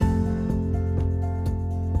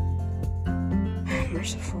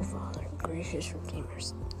Merciful Father, gracious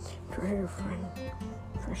Redeemers, treasure friend,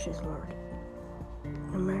 precious Lord,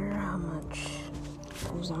 no matter how much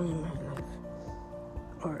goes on in my life,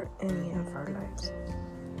 or any of our lives,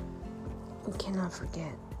 we cannot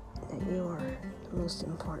forget that you are the most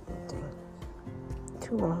important thing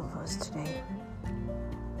to all of us today.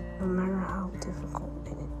 No matter how difficult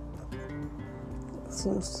it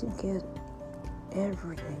seems to get,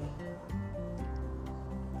 every day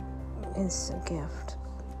is a gift.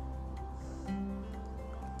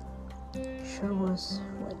 Show us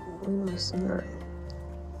what we must learn.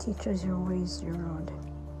 Teach us your ways, your Lord.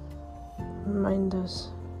 Remind us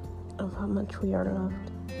of how much we are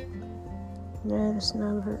loved. Let us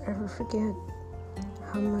never ever forget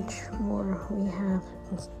how much more we have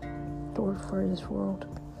in store for this world.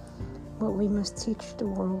 What we must teach the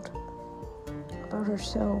world about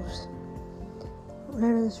ourselves.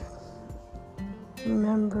 Let us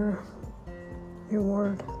remember your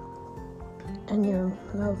word and your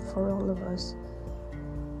love for all of us.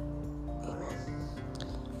 Amen.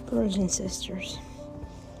 Brothers and sisters,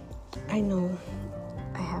 I know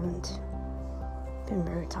I haven't been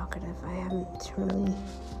very talkative. I haven't really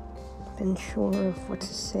been sure of what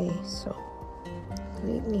to say, so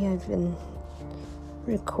lately I've been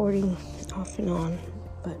recording off and on,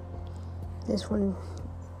 but this one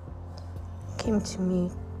came to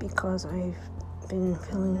me because I've been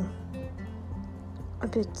feeling a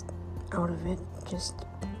bit out of it, just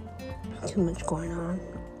too much going on.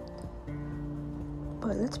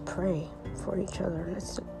 But let's pray for each other.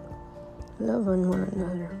 Let's love on one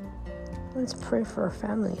another. Let's pray for our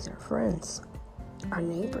families, our friends, our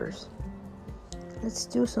neighbors. Let's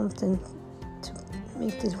do something to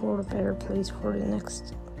make this world a better place for the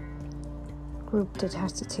next group that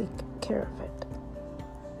has to take care of it.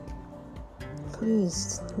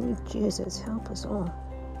 Please, sweet Jesus, help us all.